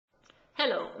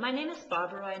Hello, my name is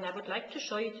Barbara and I would like to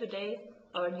show you today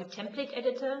our new template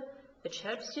editor, which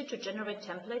helps you to generate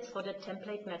templates for the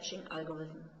template matching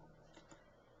algorithm.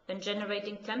 When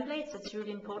generating templates, it's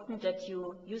really important that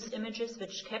you use images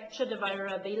which capture the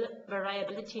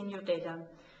variability in your data.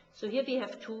 So here we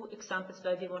have two examples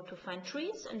where we want to find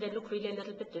trees, and they look really a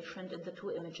little bit different in the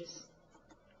two images.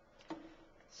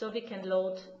 So we can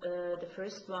load the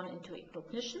first one into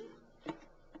Ecognition.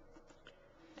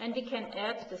 And we can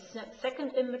add the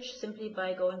second image simply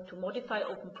by going to Modify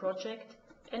Open Project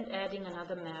and adding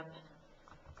another map.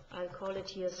 I'll call it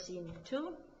here Scene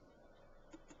 2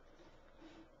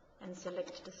 and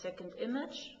select the second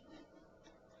image.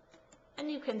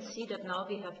 And you can see that now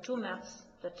we have two maps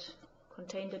that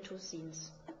contain the two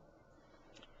scenes.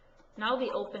 Now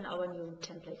we open our new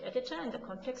template editor in the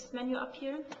context menu up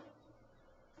here.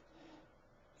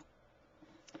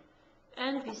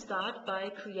 And we start by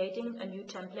creating a new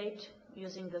template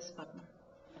using this button.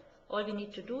 All we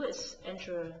need to do is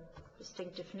enter a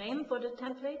distinctive name for the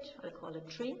template. I'll call it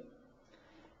tree.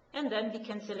 And then we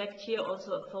can select here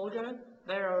also a folder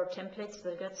where our templates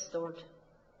will get stored.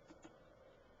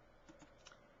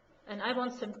 And I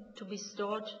want them to be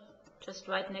stored just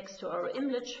right next to our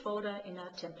image folder in our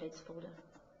templates folder.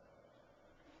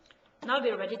 Now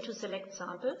we're ready to select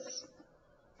samples.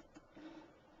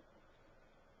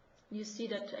 You see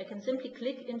that I can simply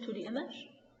click into the image,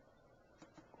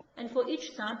 and for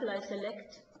each sample I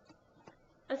select,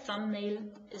 a thumbnail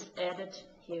is added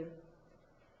here.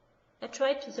 I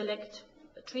try to select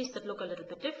trees that look a little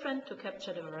bit different to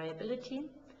capture the variability,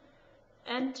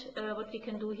 and what we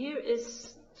can do here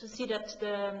is to see that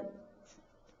the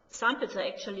samples are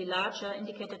actually larger,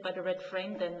 indicated by the red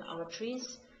frame, than our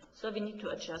trees, so we need to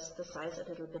adjust the size a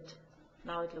little bit.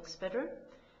 Now it looks better.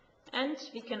 And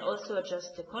we can also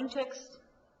adjust the context.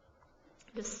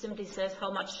 This simply says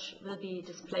how much will be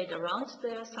displayed around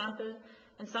the sample,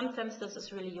 and sometimes this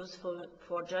is really useful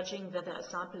for judging whether a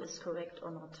sample is correct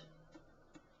or not.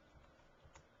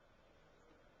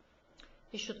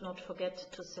 We should not forget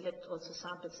to select also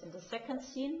samples in the second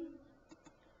scene.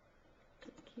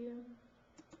 Click here.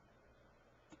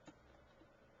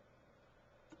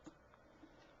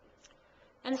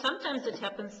 And sometimes it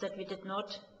happens that we did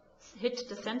not hit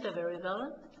the center very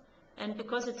well, and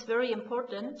because it's very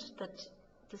important that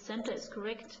the center is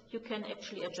correct, you can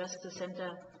actually adjust the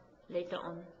center later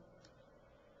on.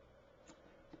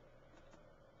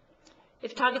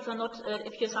 If targets are not,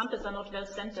 if your samples are not well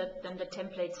centered, then the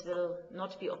templates will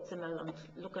not be optimal and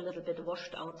look a little bit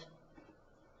washed out.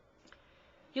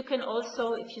 You can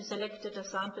also, if you selected a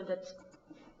sample that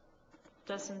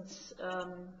doesn't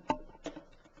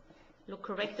look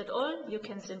correct at all, you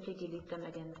can simply delete them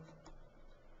again.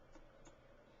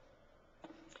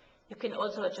 You can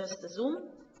also adjust the zoom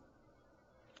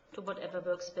to whatever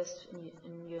works best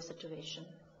in your situation.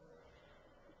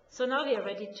 So now we are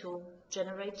ready to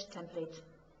generate template.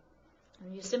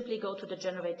 And you simply go to the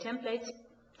Generate Templates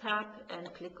tab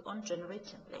and click on Generate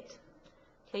Template.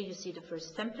 Here you see the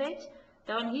first template.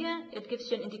 Down here it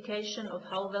gives you an indication of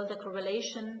how well the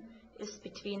correlation is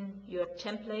between your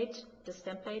template, this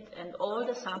template, and all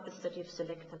the samples that you've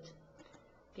selected.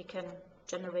 We can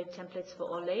generate templates for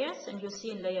all layers, and you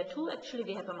see in layer 2 actually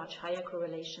we have a much higher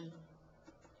correlation.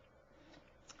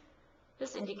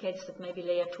 This indicates that maybe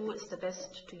layer 2 is the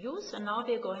best to use, and now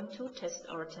we are going to test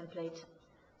our template.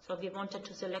 So we wanted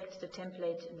to select the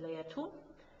template in layer 2.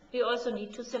 We also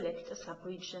need to select a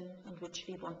subregion in which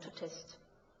we want to test.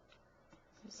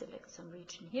 We select some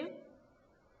region here.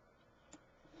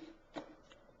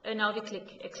 And now we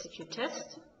click Execute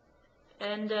Test,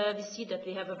 and we see that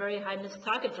we have a very high missed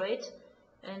target rate,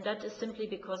 and that is simply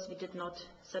because we did not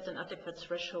set an adequate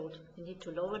threshold. We need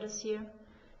to lower this here.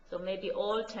 So maybe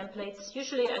all templates,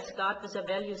 usually I start with a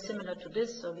value similar to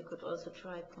this, so we could also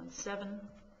try 0.7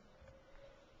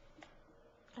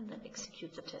 and then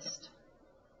execute the test.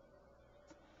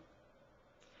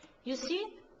 You see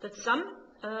that some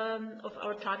of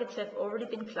our targets have already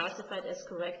been classified as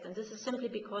correct, and this is simply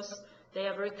because they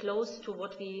are very close to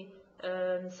what we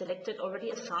selected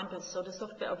already as samples, so the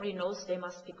software already knows they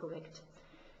must be correct.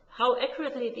 How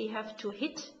accurately we have to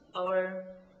hit our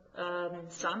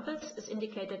samples is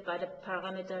indicated by the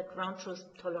parameter ground truth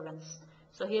tolerance.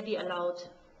 So here we allowed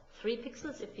 3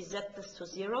 pixels. If we set this to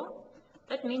 0,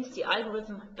 that means the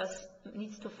algorithm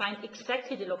needs to find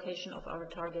exactly the location of our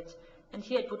target, and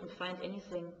here it wouldn't find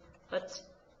anything, but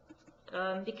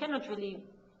we cannot really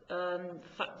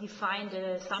define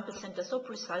the sample center so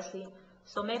precisely,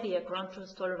 so maybe a ground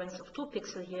truth tolerance of 2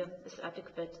 pixels here is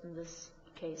adequate in this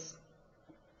case.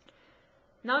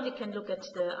 Now we can look at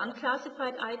the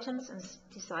unclassified items and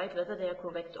decide whether they are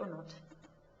correct or not.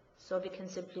 So we can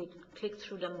simply click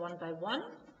through them one by one,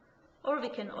 or we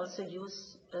can also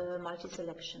use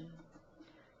multi-selection.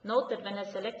 Note that when I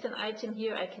select an item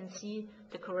here, I can see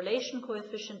the correlation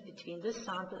coefficient between this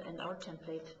sample and our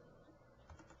template.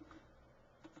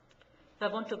 If I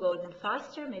want to go even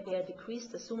faster, maybe I decrease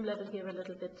the zoom level here a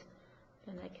little bit,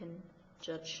 then I can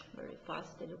judge very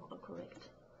fast they look all correct.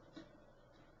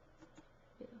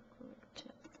 Yeah, correct.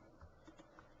 Yeah.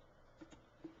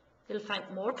 You'll find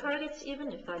more targets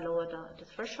even if I lower the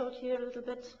threshold here a little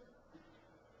bit.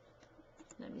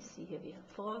 Let me see here, we have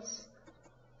false,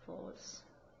 false.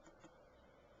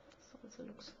 This also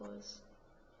looks false.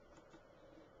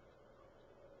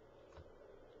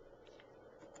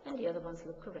 And the other ones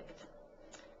look correct.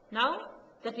 Now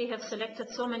that we have selected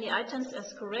so many items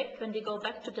as correct, when we go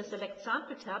back to the Select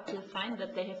Sample tab, you'll find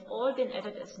that they have all been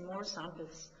added as more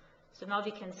samples. So now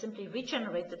we can simply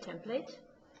regenerate the template.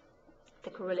 The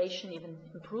correlation even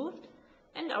improved,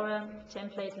 and our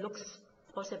template looks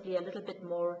possibly a little bit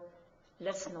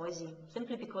less noisy,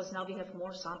 simply because now we have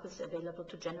more samples available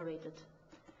to generate it.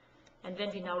 And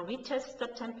when we now retest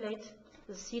that template,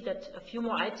 you'll see that a few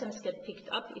more items get picked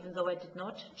up, even though I did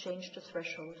not change the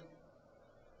threshold.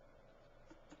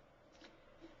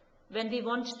 When we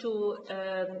want to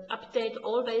update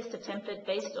always the template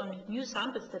based on new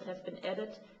samples that have been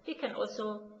added, we can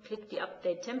also click the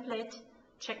Update Template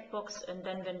checkbox, and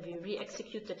then when we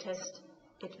re-execute the test,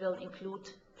 it will include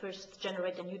first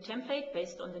generate a new template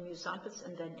based on the new samples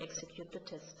and then execute the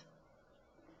test.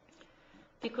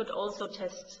 We could also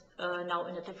test now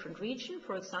in a different region.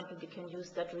 For example, we can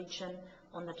use that region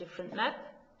on a different map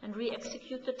and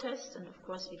re-execute the test, and of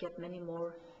course we get many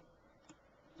more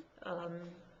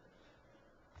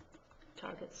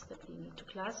targets that we need to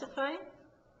classify.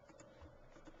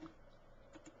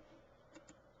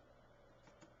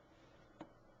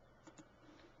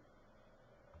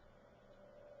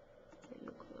 They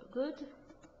look good.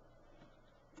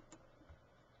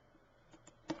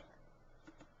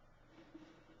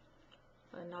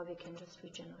 And now we can just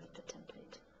regenerate the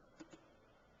template.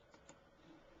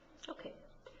 Okay.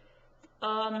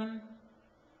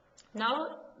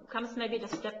 Now comes maybe the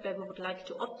step where we would like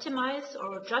to optimize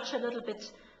or judge a little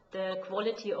bit the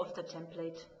quality of the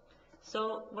template.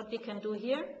 So what we can do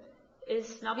here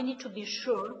is now we need to be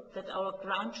sure that our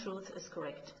ground truth is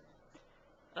correct.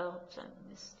 Oh, I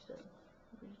missed the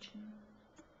region.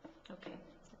 Okay,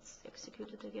 let's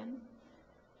execute it again.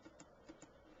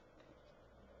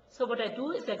 So what I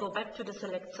do is I go back to the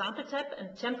Select Sample tab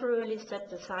and temporarily set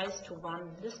the size to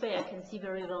 1. This way I can see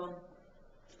very well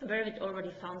where it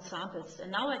already found samples.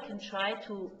 And now I can try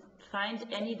to find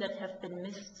any that have been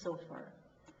missed so far.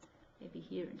 Maybe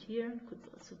here and here, could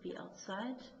also be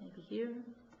outside, maybe here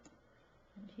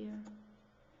and here.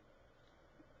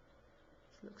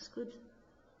 This looks good.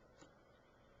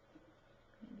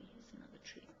 Maybe here's another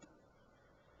tree.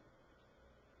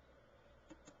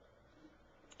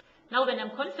 Now when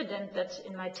I'm confident that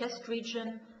in my test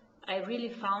region I really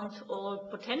found all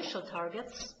potential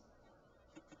targets,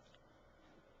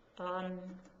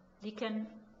 we can,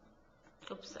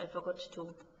 oops, I forgot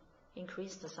to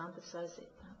increase the sample size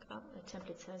up, the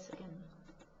template size again,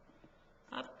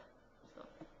 up. So.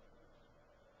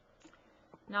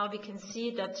 Now we can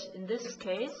see that in this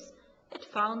case it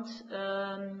found,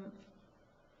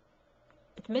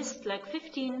 it missed like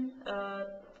 15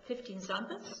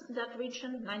 samples in that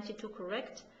region, 92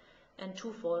 correct and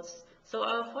 2 false. So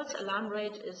our false alarm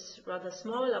rate is rather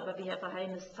small, but we have a high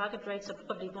missed target rate, so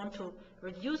probably want to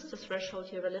reduce the threshold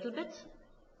here a little bit.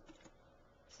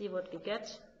 See what we get.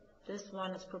 This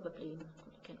one is probably,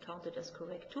 we can count it as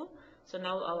correct too. So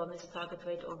now our missed target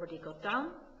rate already got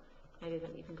down. Maybe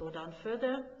we'll even go down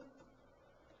further.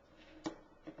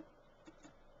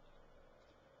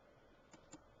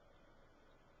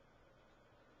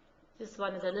 This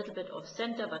one is a little bit off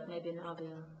center, but maybe now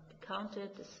we'll count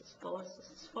it. This is false, this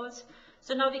is false.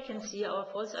 So now we can see our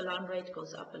false alarm rate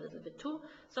goes up a little bit too.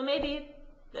 So maybe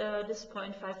this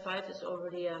 0.55 is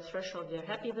already a threshold we are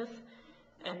happy with.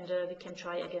 And we can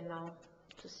try again now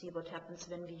to see what happens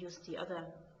when we use the other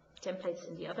templates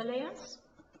in the other layers.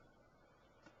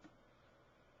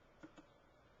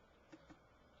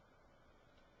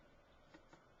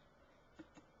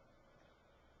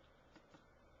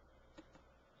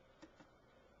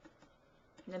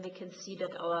 And then we can see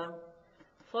that our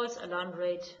false alarm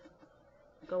rate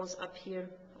goes up here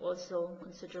also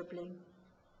considerably.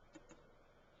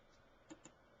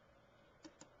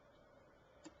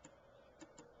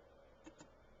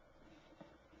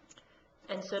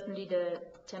 And certainly the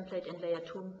template in layer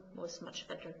 2 was much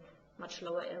better, much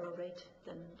lower error rate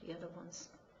than the other ones.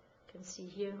 You can see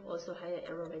here also higher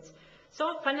error rates.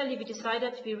 So finally we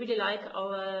decided we really like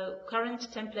our current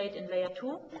template in layer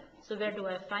 2. So where do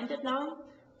I find it now?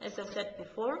 As I said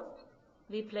before,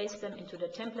 we place them into the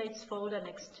templates folder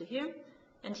next to here.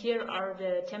 And here are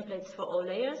the templates for all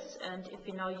layers. And if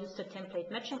we now use the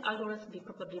template matching algorithm, we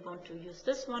probably want to use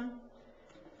this one.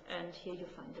 And here you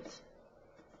find it.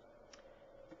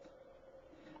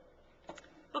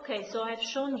 Okay, so I've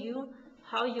shown you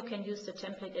how you can use the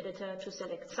template editor to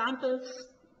select samples,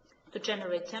 to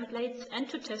generate templates, and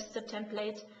to test the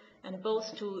template, and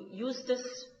both to use this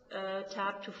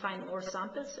tab to find more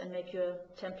samples and make your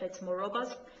templates more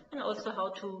robust, and also how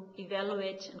to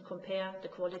evaluate and compare the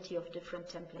quality of different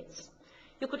templates.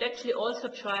 You could actually also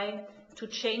try to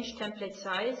change template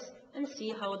size and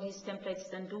see how these templates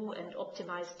then do and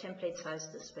optimize template size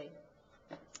this way.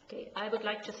 Okay, I would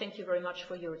like to thank you very much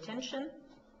for your attention.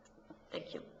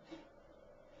 Thank you.